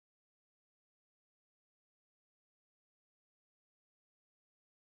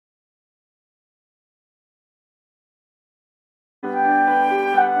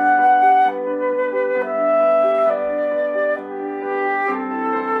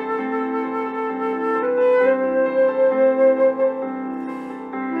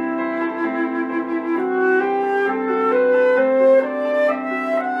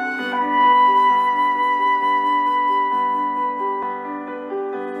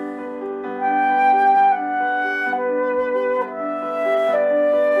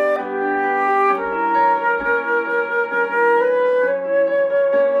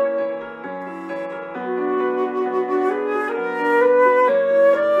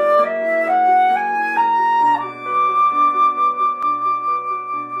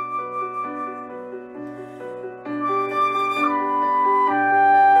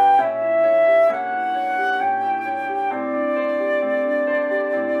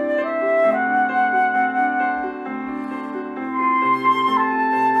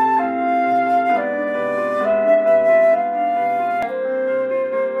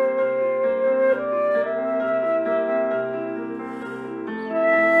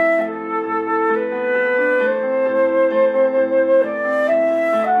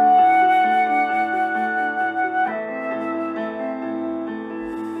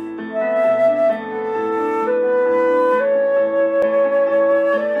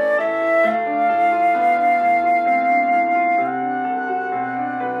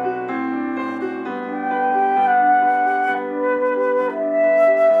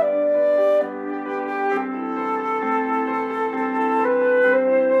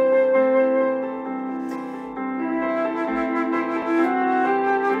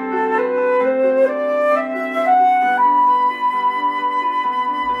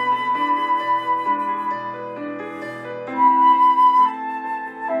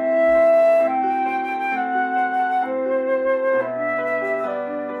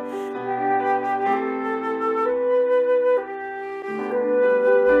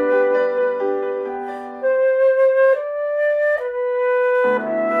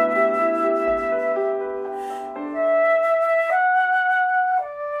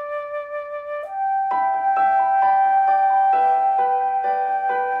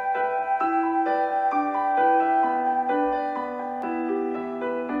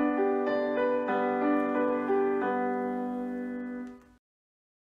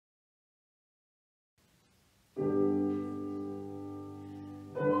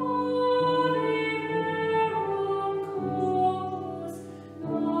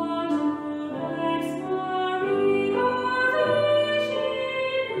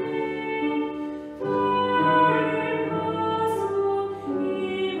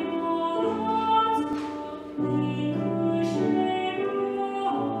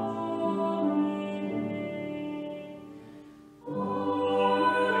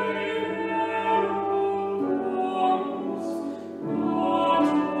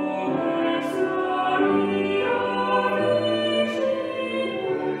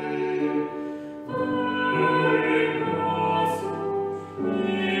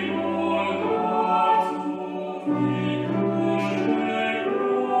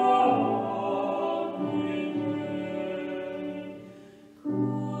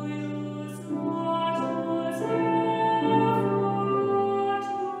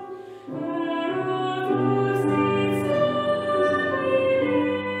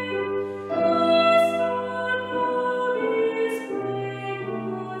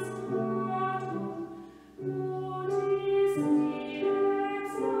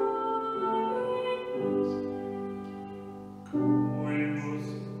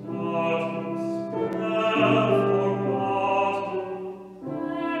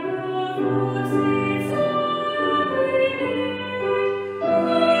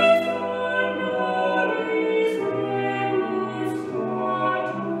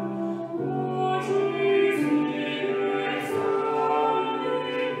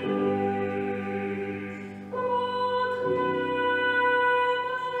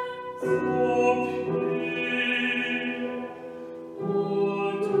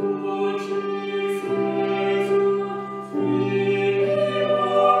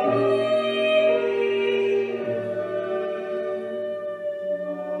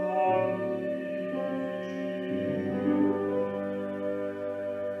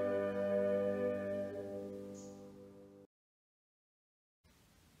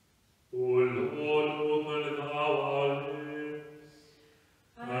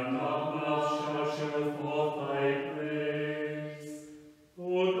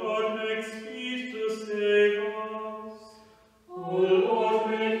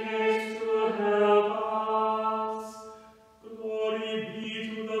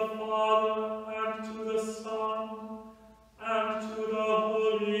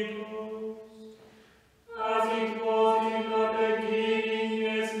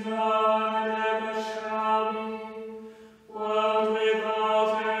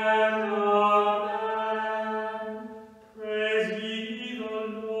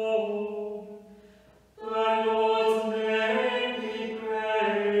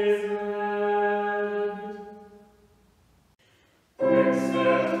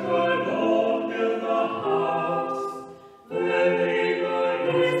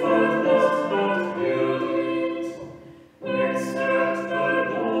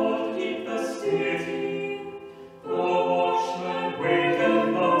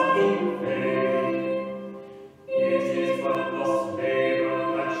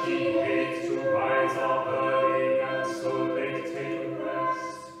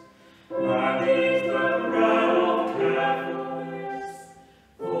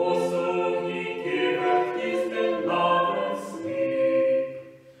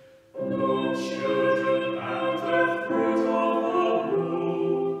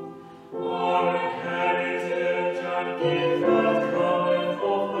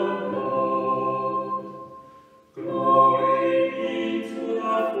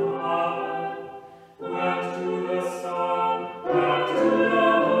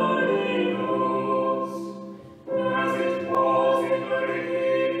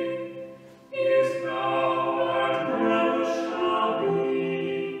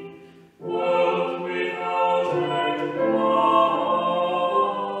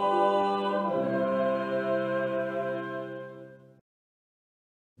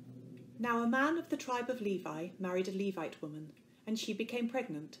Now a man of the tribe of Levi married a Levite woman, and she became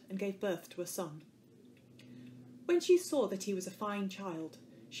pregnant and gave birth to a son. When she saw that he was a fine child,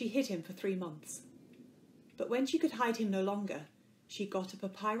 she hid him for 3 months. But when she could hide him no longer, she got a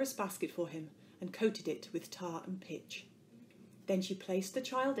papyrus basket for him and coated it with tar and pitch. Then she placed the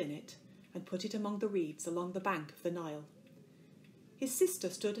child in it and put it among the reeds along the bank of the Nile. His sister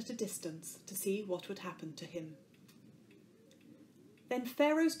stood at a distance to see what would happen to him. Then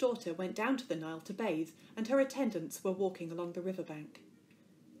Pharaoh's daughter went down to the Nile to bathe, and her attendants were walking along the river bank.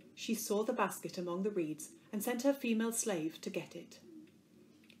 She saw the basket among the reeds and sent her female slave to get it.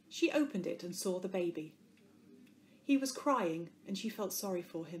 She opened it and saw the baby. He was crying, and she felt sorry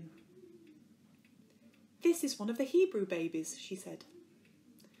for him. "This is one of the Hebrew babies," she said.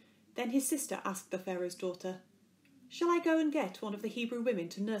 Then his sister asked the Pharaoh's daughter, "Shall I go and get one of the Hebrew women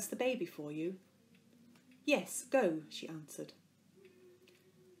to nurse the baby for you?" "Yes, go," she answered.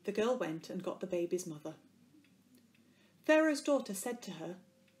 The girl went and got the baby's mother. Pharaoh's daughter said to her,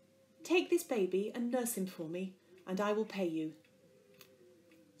 "Take this baby and nurse him for me, and I will pay you."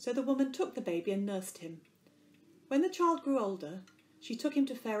 So the woman took the baby and nursed him. When the child grew older, she took him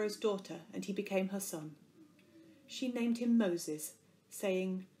to Pharaoh's daughter, and he became her son. She named him Moses,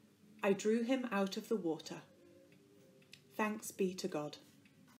 saying, "I drew him out of the water." Thanks be to God.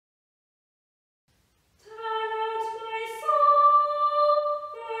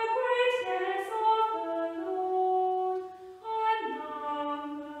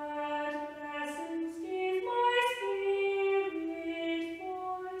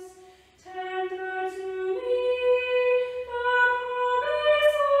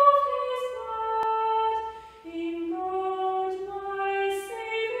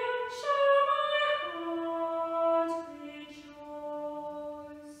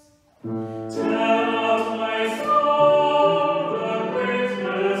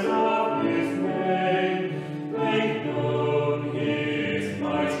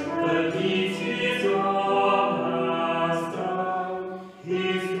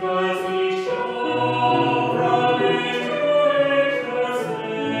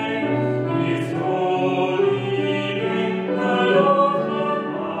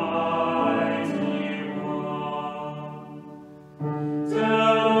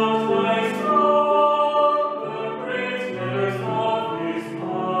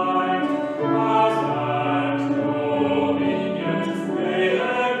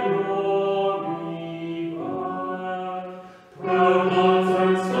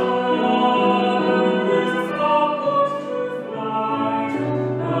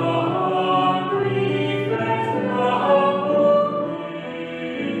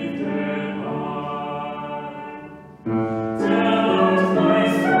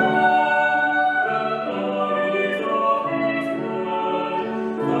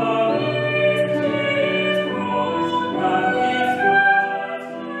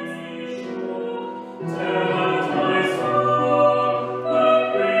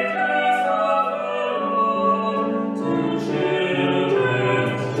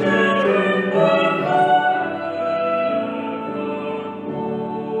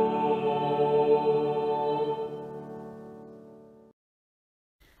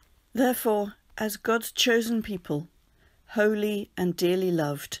 Therefore, as God's chosen people, holy and dearly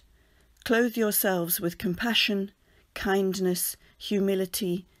loved, clothe yourselves with compassion, kindness,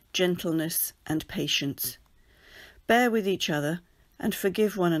 humility, gentleness, and patience. Bear with each other and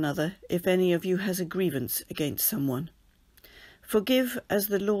forgive one another if any of you has a grievance against someone. Forgive as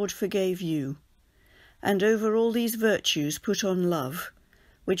the Lord forgave you. And over all these virtues put on love,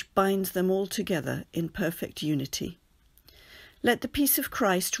 which binds them all together in perfect unity. Let the peace of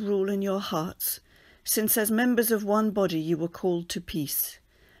Christ rule in your hearts, since as members of one body you were called to peace.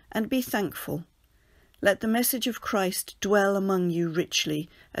 And be thankful. Let the message of Christ dwell among you richly,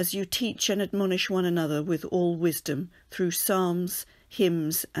 as you teach and admonish one another with all wisdom, through psalms,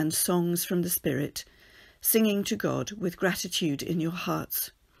 hymns, and songs from the Spirit, singing to God with gratitude in your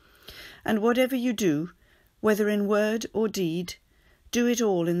hearts. And whatever you do, whether in word or deed, do it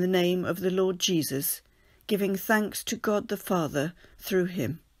all in the name of the Lord Jesus, giving thanks to God the Father through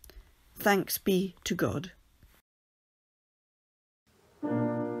him. Thanks be to God.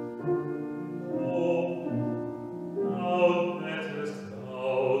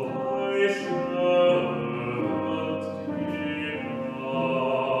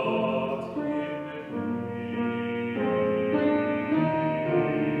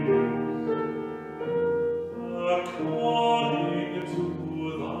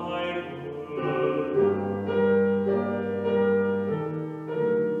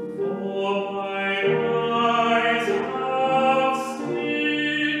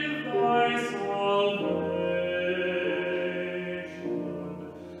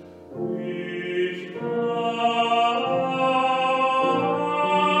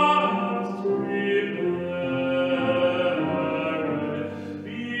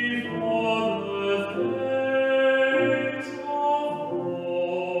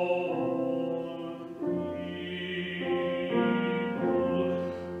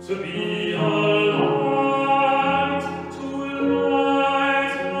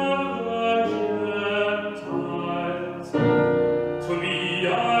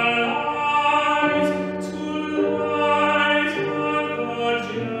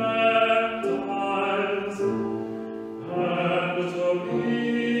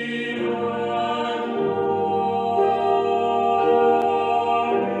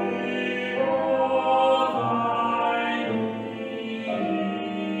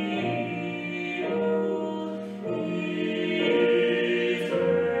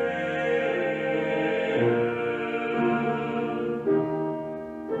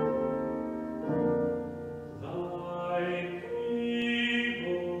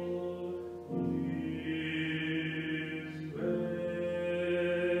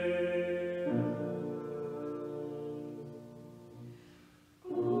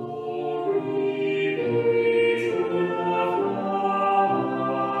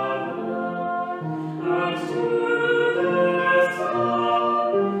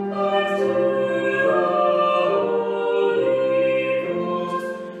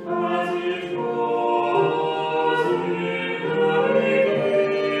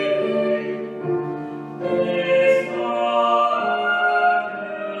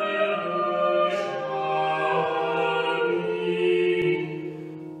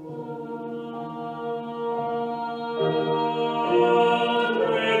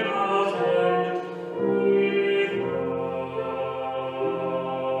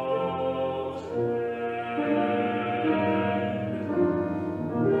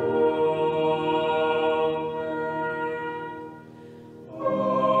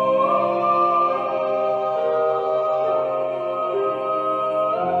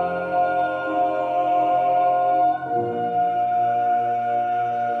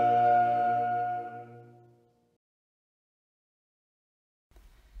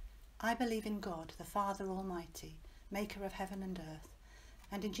 I believe in God, the Father Almighty, maker of heaven and earth,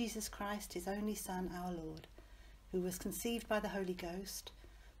 and in Jesus Christ, his only Son, our Lord, who was conceived by the Holy Ghost,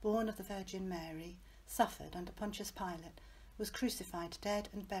 born of the Virgin Mary, suffered under Pontius Pilate, was crucified, dead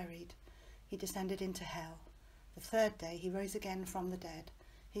and buried. He descended into hell. The third day he rose again from the dead.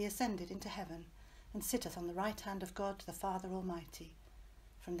 He ascended into heaven, and sitteth on the right hand of God, the Father Almighty.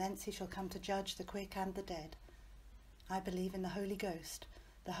 From thence he shall come to judge the quick and the dead. I believe in the Holy Ghost,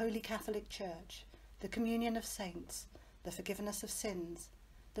 the Holy Catholic Church, the communion of saints, the forgiveness of sins,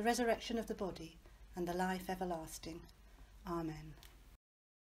 the resurrection of the body, and the life everlasting. Amen.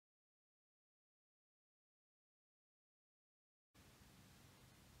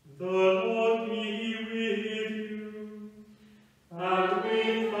 The Lord be with you, and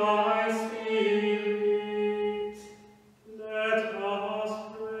with thy spirit. Let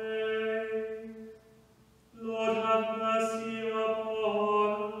us pray. Lord, have mercy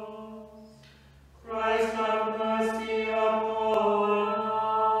upon us.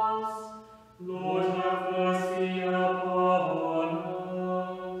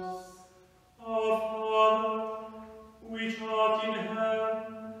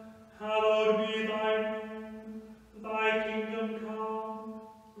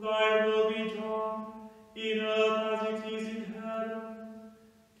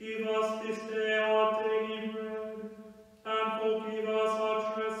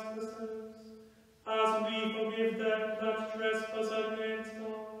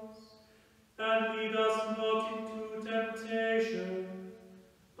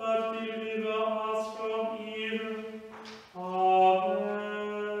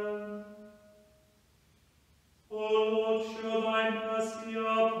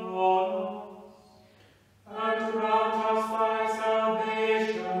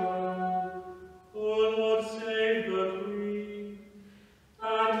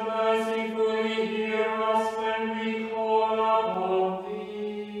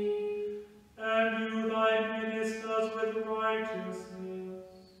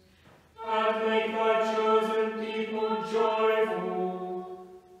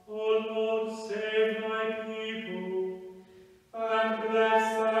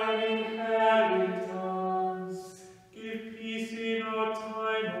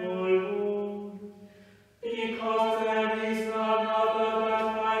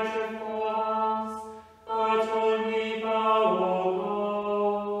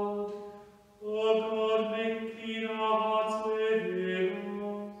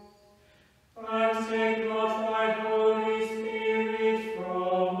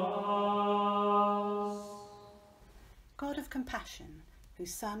 compassion,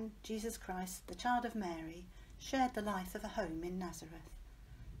 whose Son, Jesus Christ, the child of Mary, shared the life of a home in Nazareth,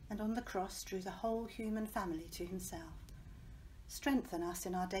 and on the cross drew the whole human family to himself. Strengthen us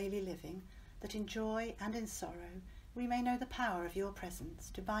in our daily living, that in joy and in sorrow we may know the power of your presence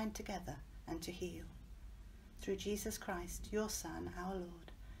to bind together and to heal. Through Jesus Christ, your Son, our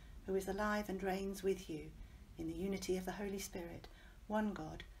Lord, who is alive and reigns with you in the unity of the Holy Spirit, one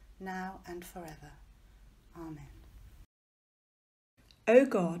God, now and forever. Amen. O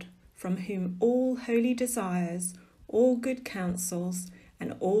God, from whom all holy desires, all good counsels,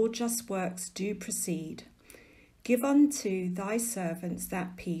 and all just works do proceed, give unto thy servants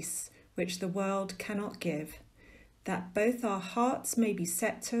that peace which the world cannot give, that both our hearts may be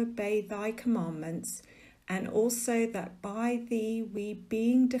set to obey thy commandments, and also that by thee we,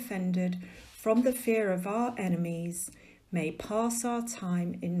 being defended from the fear of our enemies, may pass our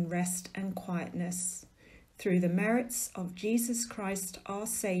time in rest and quietness. Through the merits of Jesus Christ our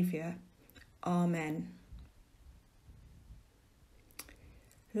Saviour. Amen.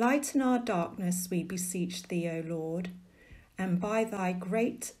 Lighten our darkness, we beseech thee, O Lord, and by thy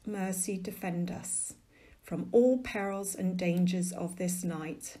great mercy defend us from all perils and dangers of this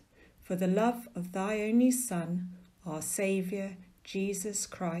night, for the love of thy only Son, our Saviour, Jesus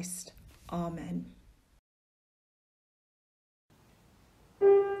Christ. Amen.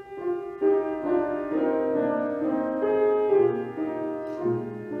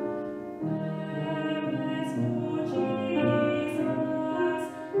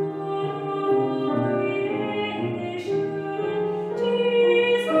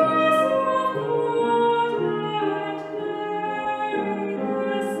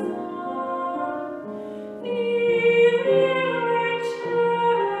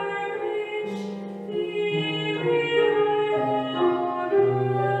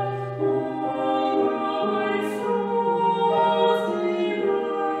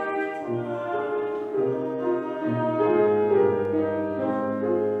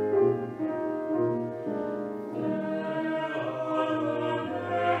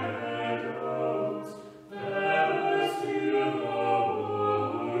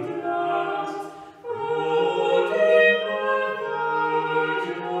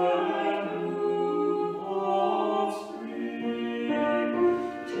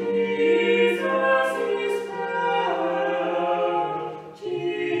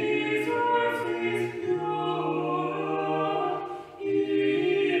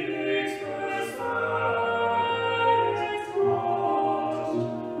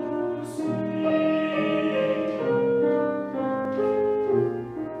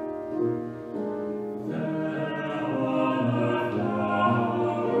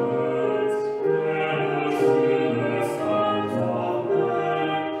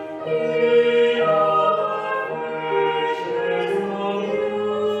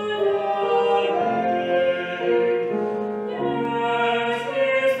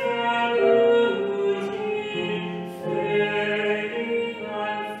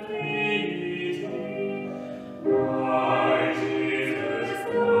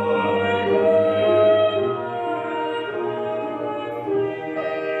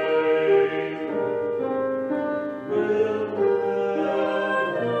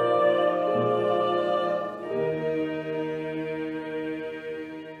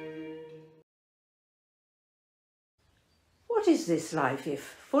 What is this life if,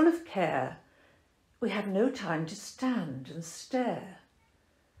 full of care, we have no time to stand and stare?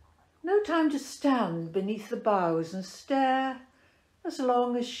 No time to stand beneath the boughs and stare as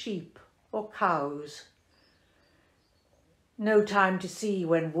long as sheep or cows. No time to see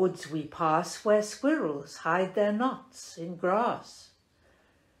when woods we pass where squirrels hide their nuts in grass.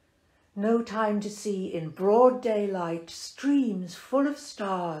 No time to see in broad daylight streams full of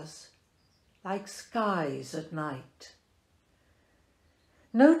stars like skies at night.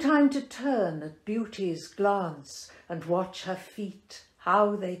 No time to turn at beauty's glance and watch her feet,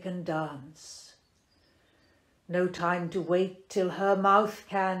 how they can dance. No time to wait till her mouth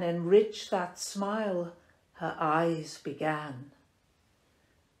can enrich that smile her eyes began.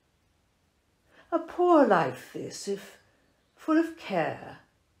 A poor life this, if, full of care,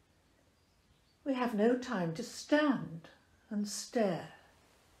 we have no time to stand and stare.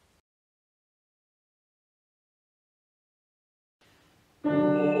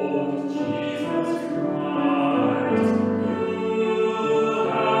 Lord Jesus Christ, you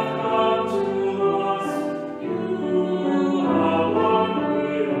have come to us, you are one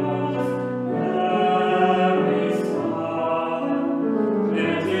with us, very Son,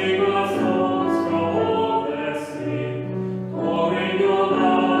 lifting our souls from all their sin, pouring your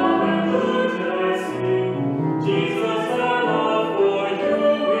love and goodness in. Jesus, our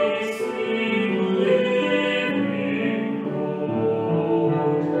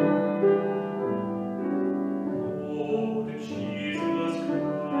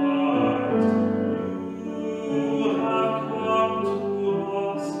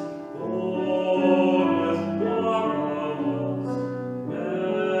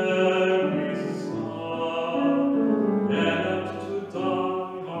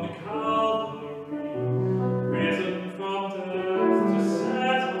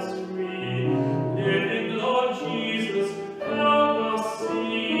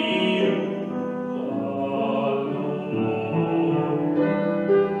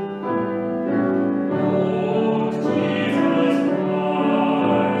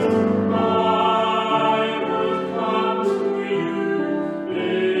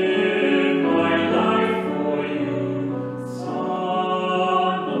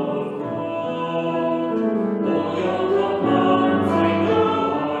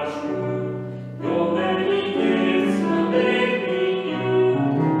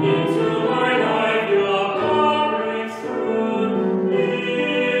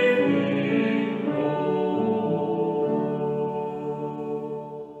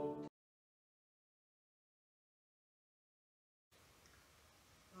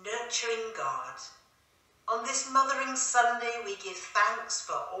Caring Sunday, we give thanks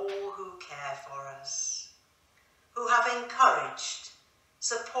for all who care for us, who have encouraged,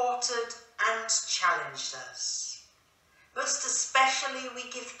 supported and challenged us. Most especially, we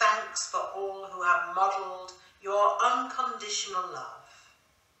give thanks for all who have modelled your unconditional love.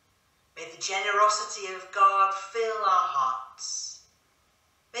 May the generosity of God fill our hearts.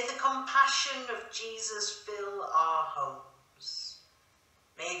 May the compassion of Jesus fill our homes.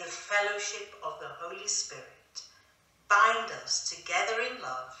 May the fellowship of the Holy Spirit bind us together in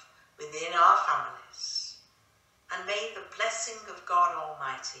love within our families. And may the blessing of God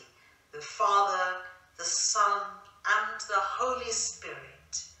Almighty, the Father, the Son, and the Holy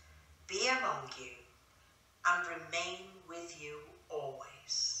Spirit be among you and remain with you